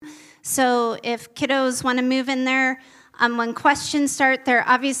So if kiddos want to move in there, when questions start, they're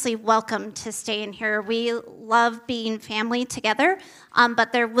obviously welcome to stay in here. We love being family together,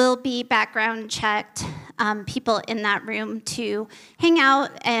 but there will be background checked people in that room to hang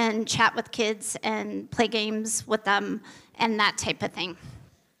out and chat with kids and play games with them and that type of thing.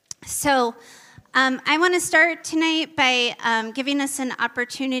 So I want to start tonight by giving us an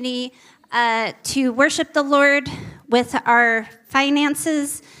opportunity to worship the Lord with our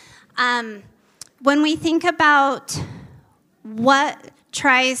finances. When we think about what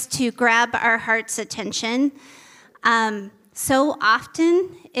tries to grab our heart's attention, so often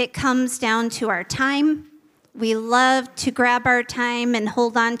it comes down to our time. We love to grab our time and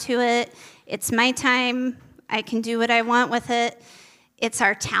hold on to it. It's my time. I can do what I want with it. It's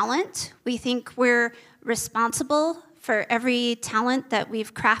our talent. We think we're responsible for every talent that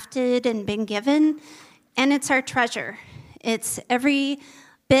we've crafted and been given. And it's our treasure. It's every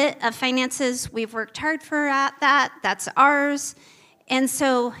bit of finances we've worked hard for at that. That's ours. And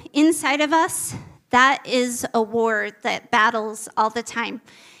so inside of us, that is a war that battles all the time.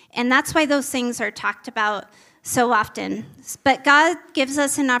 And that's why those things are talked about so often. But God gives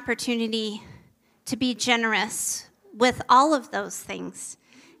us an opportunity to be generous with all of those things.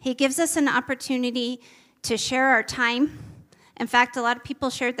 He gives us an opportunity to share our time. In fact, a lot of people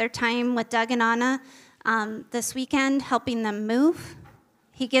shared their time with Doug and Anna this weekend, helping them move.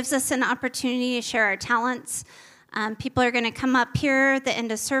 He gives us an opportunity to share our talents. People are going to come up here at the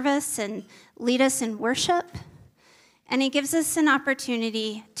end of service and lead us in worship. And he gives us an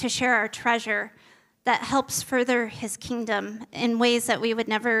opportunity to share our treasure that helps further his kingdom in ways that we would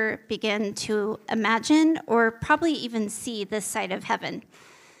never begin to imagine or probably even see this side of heaven.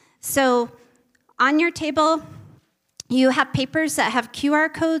 So on your table, you have papers that have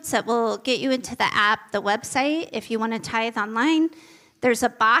QR codes that will get you into the app, the website, if you want to tithe online. There's a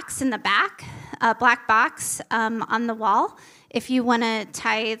box in the back, a black box on the wall, if you want to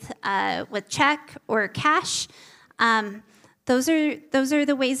tithe with check or cash. Those are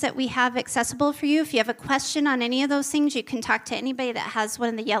the ways that we have accessible for you. If you have a question on any of those things, you can talk to anybody that has one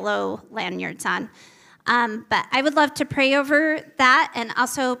of the yellow lanyards on. But I would love to pray over that and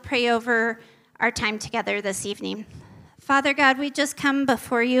also pray over our time together this evening. Father God, we just come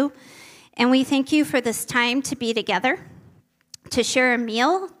before you, and we thank you for this time to be together, to share a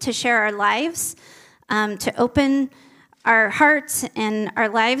meal, to share our lives, to open our hearts and our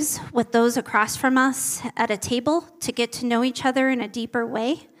lives with those across from us at a table, to get to know each other in a deeper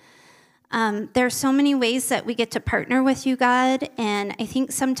way. There are so many ways that we get to partner with you, God, and I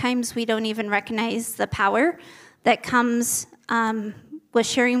think sometimes we don't even recognize the power that comes with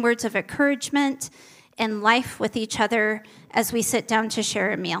sharing words of encouragement and life with each other as we sit down to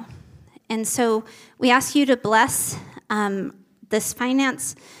share a meal. And so we ask you to bless this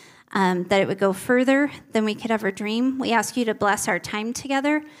finance, that it would go further than we could ever dream. We ask you to bless our time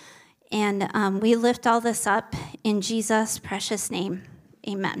together, and we lift all this up in Jesus' precious name.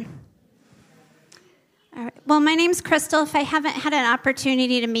 Amen. All right. Well, my name's Chrystal. If I haven't had an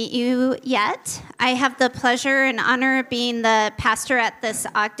opportunity to meet you yet, I have the pleasure and honor of being the pastor at this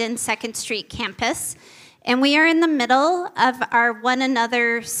Ogden 2nd Street campus, and we are in the middle of our One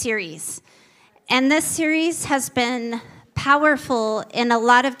Another series. And this series has been powerful in a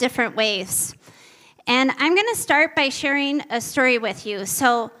lot of different ways. And I'm going to start by sharing a story with you.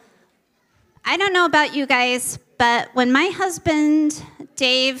 So I don't know about you guys, but when my husband,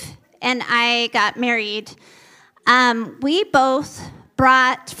 Dave, and I got married, we both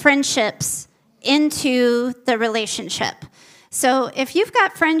brought friendships into the relationship. So if you've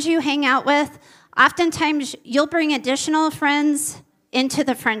got friends you hang out with, oftentimes you'll bring additional friends into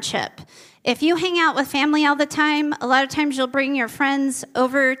the friendship. If you hang out with family all the time, a lot of times you'll bring your friends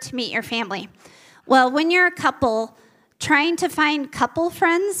over to meet your family. Well, when you're a couple, trying to find couple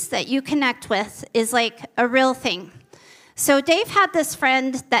friends that you connect with is like a real thing. So Dave had this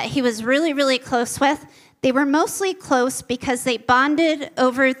friend that he was really, really close with. They were mostly close because they bonded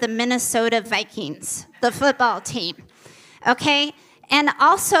over the Minnesota Vikings, the football team, okay? And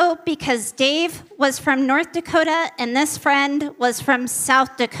also because Dave was from North Dakota and this friend was from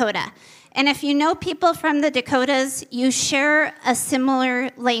South Dakota. And if you know people from the Dakotas, you share a similar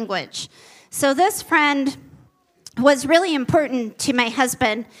language. So this friend was really important to my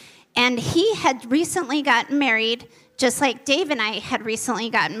husband, and he had recently gotten married, just like Dave and I had recently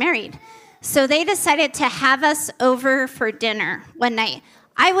gotten married. So they decided to have us over for dinner one night.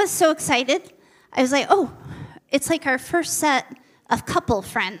 I was so excited. I was like, oh, it's like our first set of couple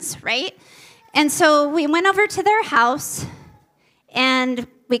friends, right? And so we went over to their house, and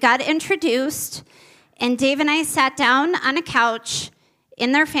we got introduced, and Dave and I sat down on a couch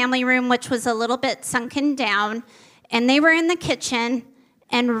in their family room, which was a little bit sunken down, and they were in the kitchen,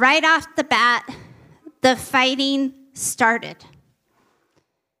 and right off the bat, the fighting started.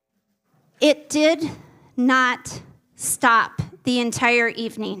 It did not stop the entire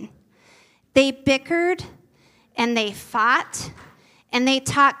evening. They bickered, and they fought, and they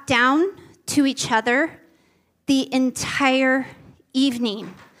talked down to each other the entire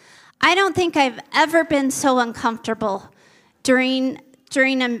evening. I don't think I've ever been so uncomfortable during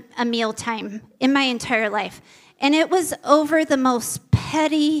a mealtime in my entire life. And it was over the most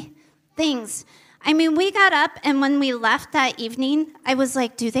petty things. I mean, we got up, and when we left that evening, I was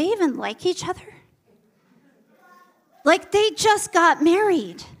like, do they even like each other? Like, they just got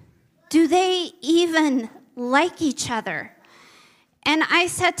married. Do they even like each other? And I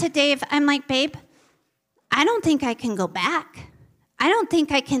said to Dave, I'm like, babe, I don't think I can go back. I don't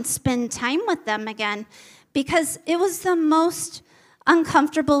think I can spend time with them again, because it was the most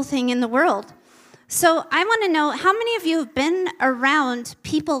uncomfortable thing in the world. So I want to know, how many of you have been around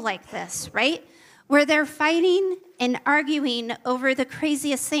people like this, right? Where they're fighting and arguing over the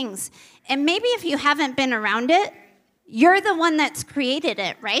craziest things. And maybe if you haven't been around it, you're the one that's created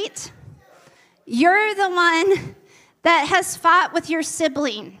it, right? You're the one that has fought with your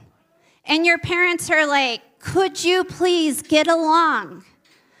sibling. And your parents are like, could you please get along?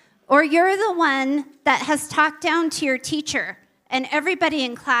 Or you're the one that has talked down to your teacher, and everybody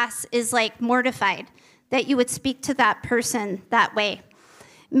in class is like mortified that you would speak to that person that way.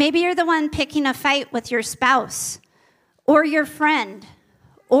 Maybe you're the one picking a fight with your spouse, or your friend,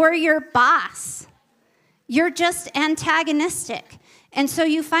 or your boss. You're just antagonistic. And so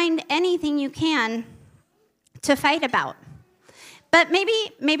you find anything you can to fight about. But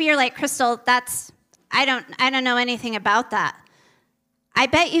maybe you're like, Chrystal, I don't know anything about that. I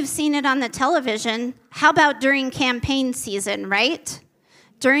bet you've seen it on the television. How about during campaign season, right?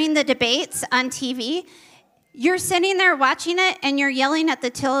 During the debates on TV, you're sitting there watching it and you're yelling at the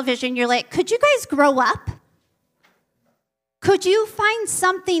television. You're like, could you guys grow up? Could you find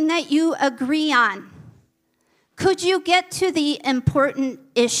something that you agree on? Could you get to the important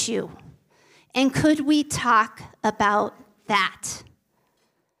issue? And could we talk about that?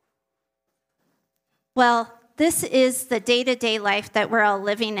 Well, this is the day-to-day life that we're all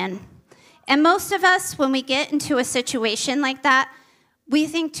living in. And most of us, when we get into a situation like that, we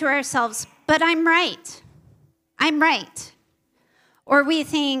think to ourselves, but I'm right. I'm right. Or we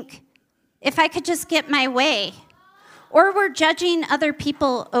think, if I could just get my way. Or we're judging other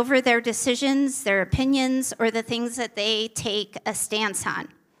people over their decisions, their opinions, or the things that they take a stance on.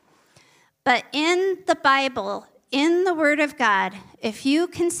 But in the Bible, in the Word of God, if you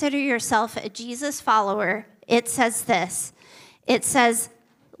consider yourself a Jesus follower, it says this. It says,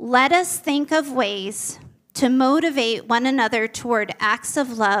 let us think of ways to motivate one another toward acts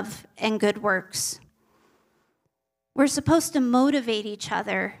of love and good works. We're supposed to motivate each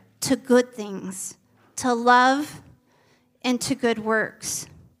other to good things, to love and to good works.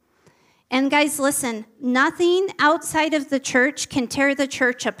 And guys, listen, nothing outside of the church can tear the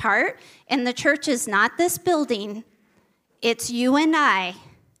church apart. And the church is not this building. It's you and I.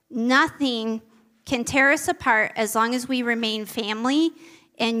 Nothing can tear us apart as long as we remain family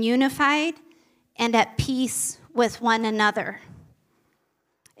and unified and at peace with one another.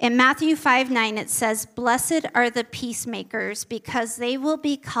 In Matthew 5:9, it says, blessed are the peacemakers, because they will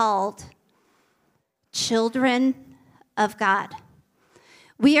be called children of God.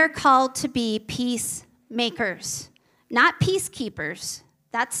 We are called to be peacemakers, not peacekeepers.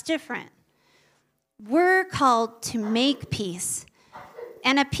 That's different. We're called to make peace.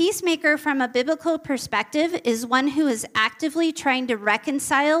 And a peacemaker from a biblical perspective is one who is actively trying to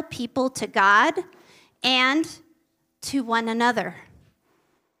reconcile people to God and to one another.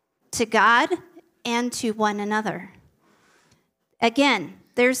 To God and to one another. Again,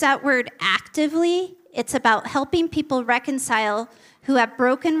 there's that word actively. It's about helping people reconcile who have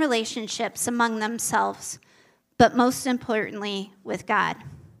broken relationships among themselves, but most importantly, with God.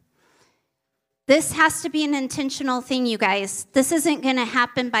 This has to be an intentional thing, you guys. This isn't going to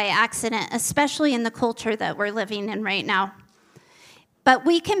happen by accident, especially in the culture that we're living in right now. But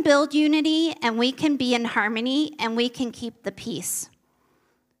we can build unity, and we can be in harmony, and we can keep the peace.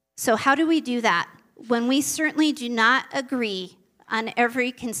 So how do we do that when we certainly do not agree on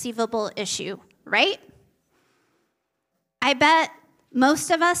every conceivable issue, right? I bet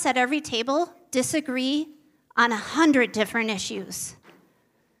most of us at every table disagree on 100 different issues.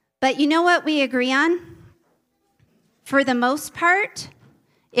 But you know what we agree on? For the most part,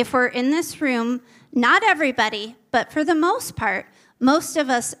 if we're in this room, not everybody, but for the most part, most of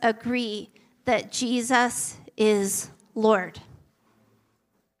us agree that Jesus is Lord.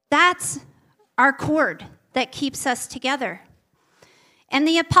 that's our cord that keeps us together. And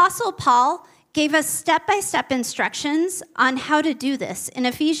the Apostle Paul gave us step-by-step instructions on how to do this. In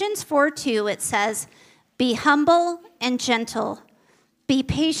Ephesians 4:2, it says, "Be humble and gentle. Be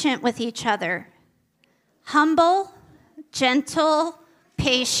patient with each other." Humble, gentle,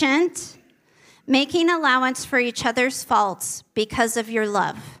 patient, making allowance for each other's faults because of your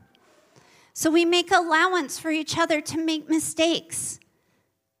love. So we make allowance for each other to make mistakes.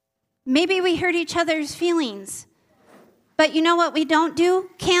 Maybe we hurt each other's feelings. But you know what we don't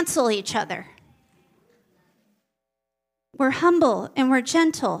do? Cancel each other. We're humble and we're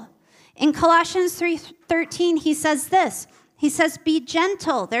gentle. In Colossians 3:13, he says this. He says, "Be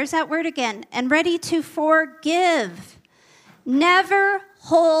gentle," there's that word again, "and ready to forgive. Never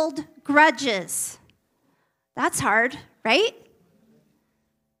hold grudges." That's hard, right?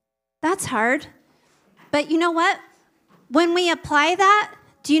 That's hard. But you know what? When we apply that,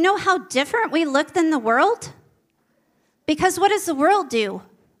 do you know how different we look than the world? Because what does the world do?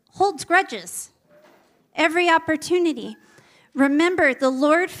 Holds grudges. Every opportunity. Remember, the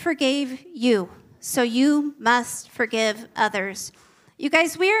Lord forgave you, so you must forgive others. You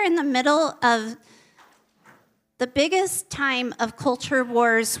guys, we are in the middle of the biggest time of culture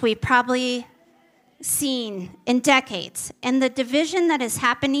wars we've probably seen in decades. And the division that is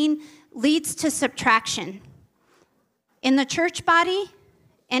happening leads to subtraction in the church body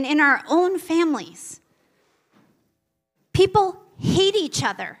and in our own families. People hate each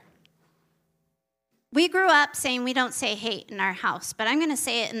other. We grew up saying we don't say hate in our house, but I'm going to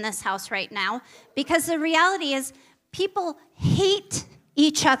say it in this house right now because the reality is people hate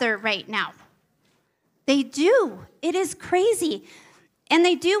each other right now. They do. It is crazy. And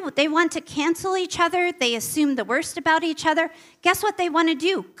they do. They want to cancel each other. They assume the worst about each other. Guess what they want to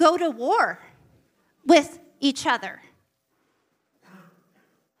do? Go to war with each other.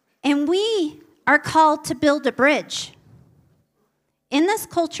 And we are called to build a bridge. In this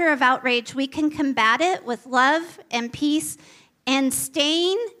culture of outrage, we can combat it with love and peace and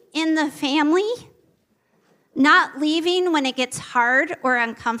staying in the family, not leaving when it gets hard or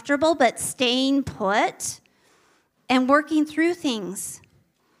uncomfortable, but staying put and working through things.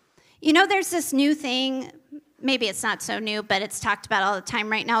 You know, there's this new thing, maybe it's not so new, but it's talked about all the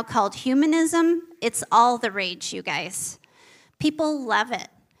time right now, called humanism. It's all the rage, you guys. People love it.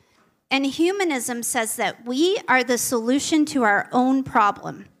 And humanism says that we are the solution to our own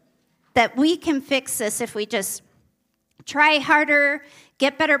problem, that we can fix this if we just try harder,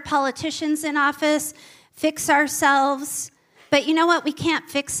 get better politicians in office, fix ourselves. But you know what? We can't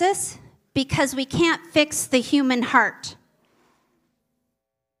fix this because we can't fix the human heart.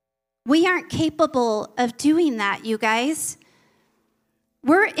 We aren't capable of doing that, you guys.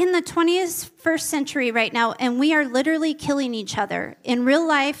 We're in the 21st century right now, and we are literally killing each other in real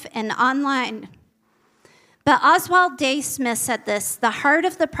life and online. But Oswald Day Smith said this, "The heart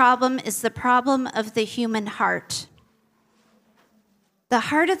of the problem is the problem of the human heart." The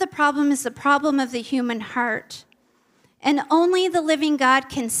heart of the problem is the problem of the human heart. And only the living God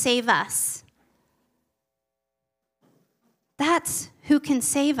can save us. That's who can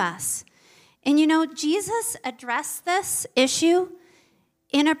save us. And you know, Jesus addressed this issue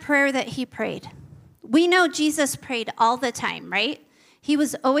in a prayer that he prayed. We know Jesus prayed all the time, right? He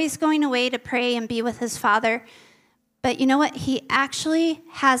was always going away to pray and be with his Father. But you know what? He actually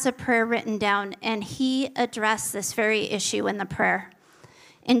has a prayer written down, and he addressed this very issue in the prayer.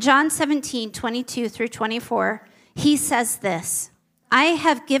 In John 17:22 through 24, he says this, "I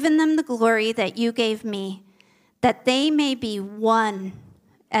have given them the glory that you gave me, that they may be one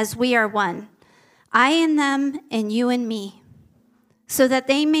as we are one, I in them and you in me, so that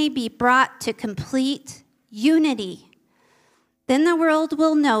they may be brought to complete unity. Then the world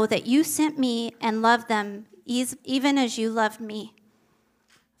will know that you sent me and loved them even as you loved me.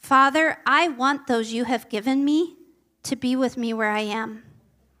 Father, I want those you have given me to be with me where I am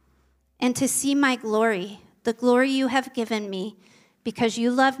and to see my glory, the glory you have given me because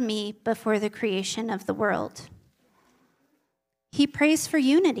you loved me before the creation of the world." He prays for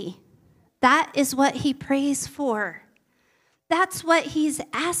unity. That is what he prays for. That's what he's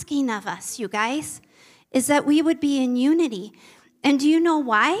asking of us, you guys, is that we would be in unity. And do you know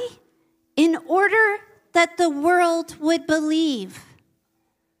why? In order that the world would believe.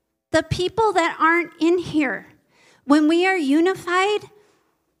 The people that aren't in here, when we are unified,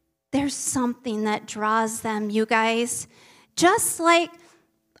 there's something that draws them, you guys. Just like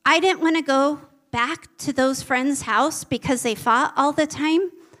I didn't want to go back to those friends' house because they fought all the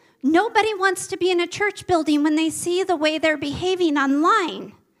time. Nobody wants to be in a church building when they see the way they're behaving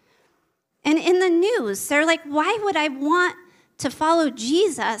online and in the news. They're like, why would I want to follow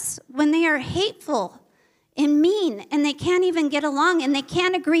Jesus when they are hateful and mean and they can't even get along and they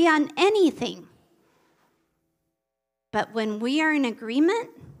can't agree on anything. But when we are in agreement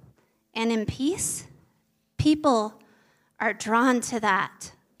and in peace, people are drawn to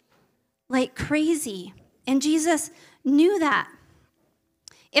that like crazy. And Jesus knew that.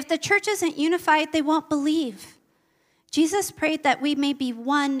 If the church isn't unified, they won't believe. Jesus prayed that we may be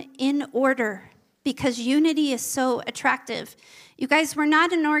one in order because unity is so attractive. You guys, we're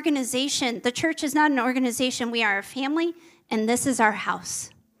not an organization. The church is not an organization. We are a family, and this is our house.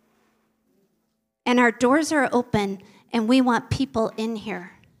 And our doors are open, and we want people in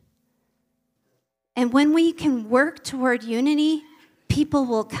here. And when we can work toward unity, people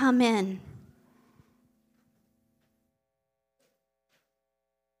will come in.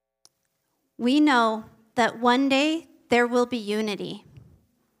 We know that one day there will be unity.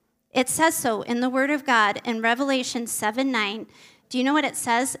 It says so in the Word of God in Revelation 7:9. Do you know what it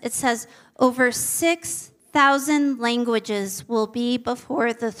says? It says, over 6,000 languages will be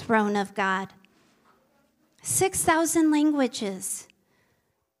before the throne of God. 6,000 languages.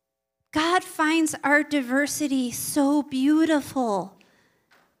 God finds our diversity so beautiful.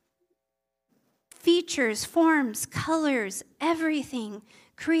 Features, forms, colors, everything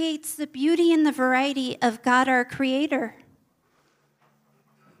creates the beauty and the variety of God, our Creator.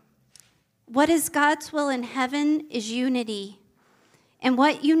 What is God's will in heaven is unity. And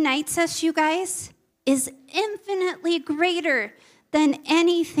what unites us, you guys, is infinitely greater than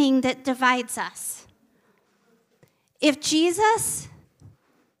anything that divides us. If Jesus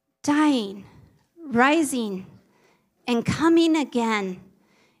dying, rising, and coming again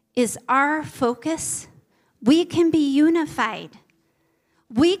is our focus, we can be unified.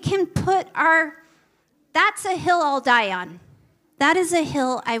 We can put that's a hill I'll die on. That is a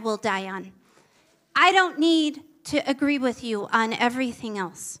hill I will die on. I don't need to agree with you on everything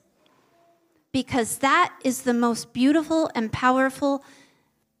else because that is the most beautiful and powerful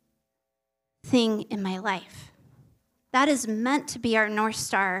thing in my life. That is meant to be our North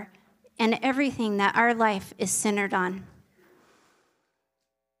Star and everything that our life is centered on.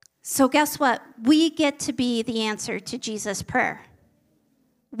 So guess what? We get to be the answer to Jesus' prayer.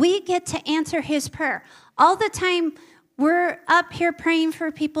 We get to answer his prayer. All the time we're up here praying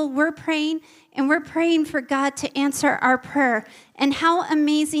for people, we're praying, and we're praying for God to answer our prayer. And how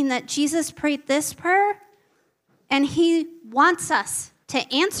amazing that Jesus prayed this prayer, and he wants us to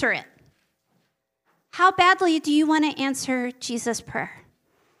answer it. How badly do you want to answer Jesus' prayer?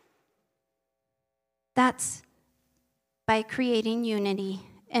 That's by creating unity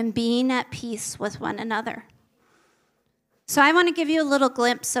and being at peace with one another. So I want to give you a little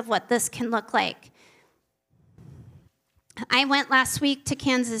glimpse of what this can look like. I went last week to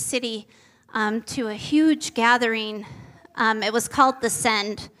Kansas City to a huge gathering. It was called The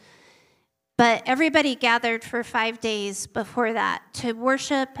Send. But everybody gathered for 5 days before that to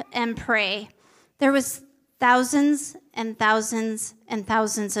worship and pray. There was thousands and thousands and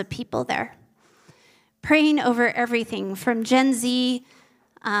thousands of people there, praying over everything from Gen Z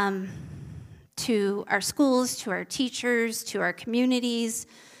to our schools, to our teachers, to our communities,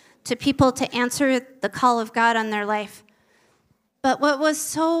 to people to answer the call of God on their life. But what was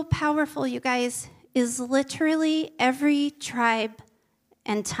so powerful, you guys, is literally every tribe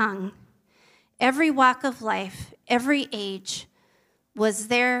and tongue, every walk of life, every age was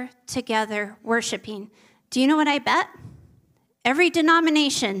there together worshiping. Do you know what I bet? Every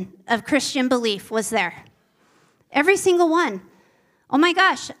denomination of Christian belief was there. Every single one. Oh my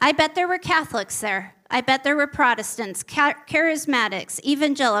gosh, I bet there were Catholics there. I bet there were Protestants, charismatics,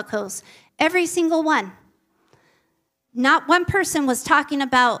 evangelicals, every single one. Not one person was talking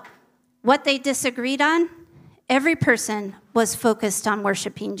about what they disagreed on. Every person was focused on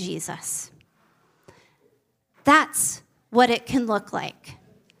worshiping Jesus. That's what it can look like.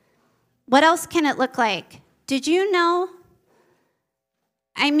 What else can it look like? Did you know?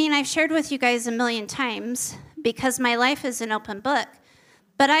 I've shared with you guys a million times because my life is an open book.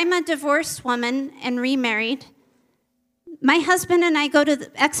 But I'm a divorced woman and remarried. My husband and I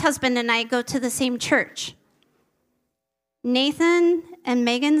ex-husband and I go to the same church. Nathan and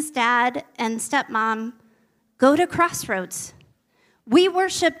Megan's dad and stepmom go to Crossroads. We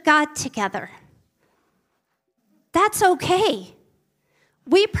worship God together. That's okay.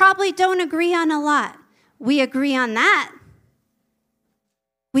 We probably don't agree on a lot. We agree on that.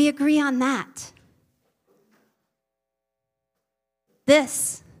 We agree on that.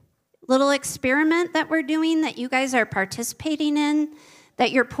 This little experiment that we're doing, that you guys are participating in,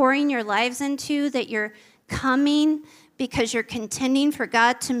 that you're pouring your lives into, that you're coming because you're contending for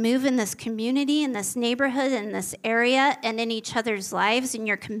God to move in this community, in this neighborhood, in this area, and in each other's lives, and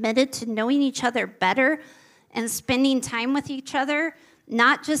you're committed to knowing each other better and spending time with each other,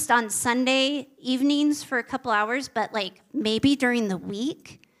 not just on Sunday evenings for a couple hours, but like maybe during the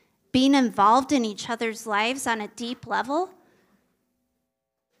week, being involved in each other's lives on a deep level,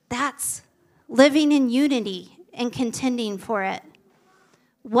 that's living in unity and contending for it.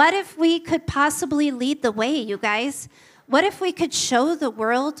 What if we could possibly lead the way, you guys? What if we could show the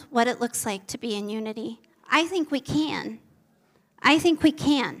world what it looks like to be in unity? I think we can. I think we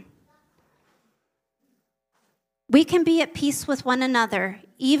can. We can be at peace with one another,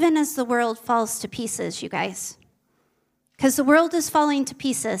 even as the world falls to pieces, you guys. Because the world is falling to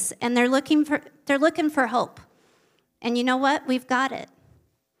pieces, and they're looking for hope. And you know what? We've got it.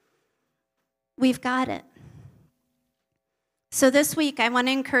 We've got it. So this week, I want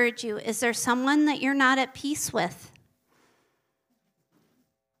to encourage you, is there someone that you're not at peace with?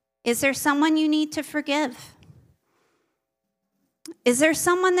 Is there someone you need to forgive? Is there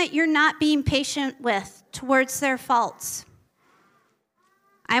someone that you're not being patient with towards their faults?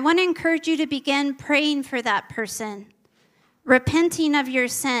 I want to encourage you to begin praying for that person, repenting of your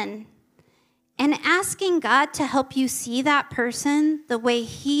sin, and asking God to help you see that person the way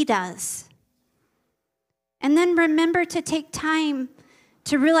He does. And then remember to take time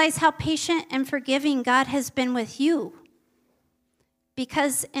to realize how patient and forgiving God has been with you.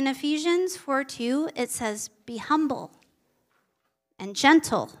 Because in Ephesians 4:2, it says, be humble and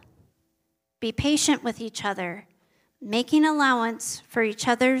gentle. Be patient with each other, making allowance for each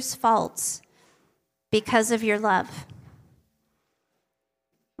other's faults because of your love.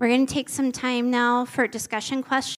 We're going to take some time now for discussion questions.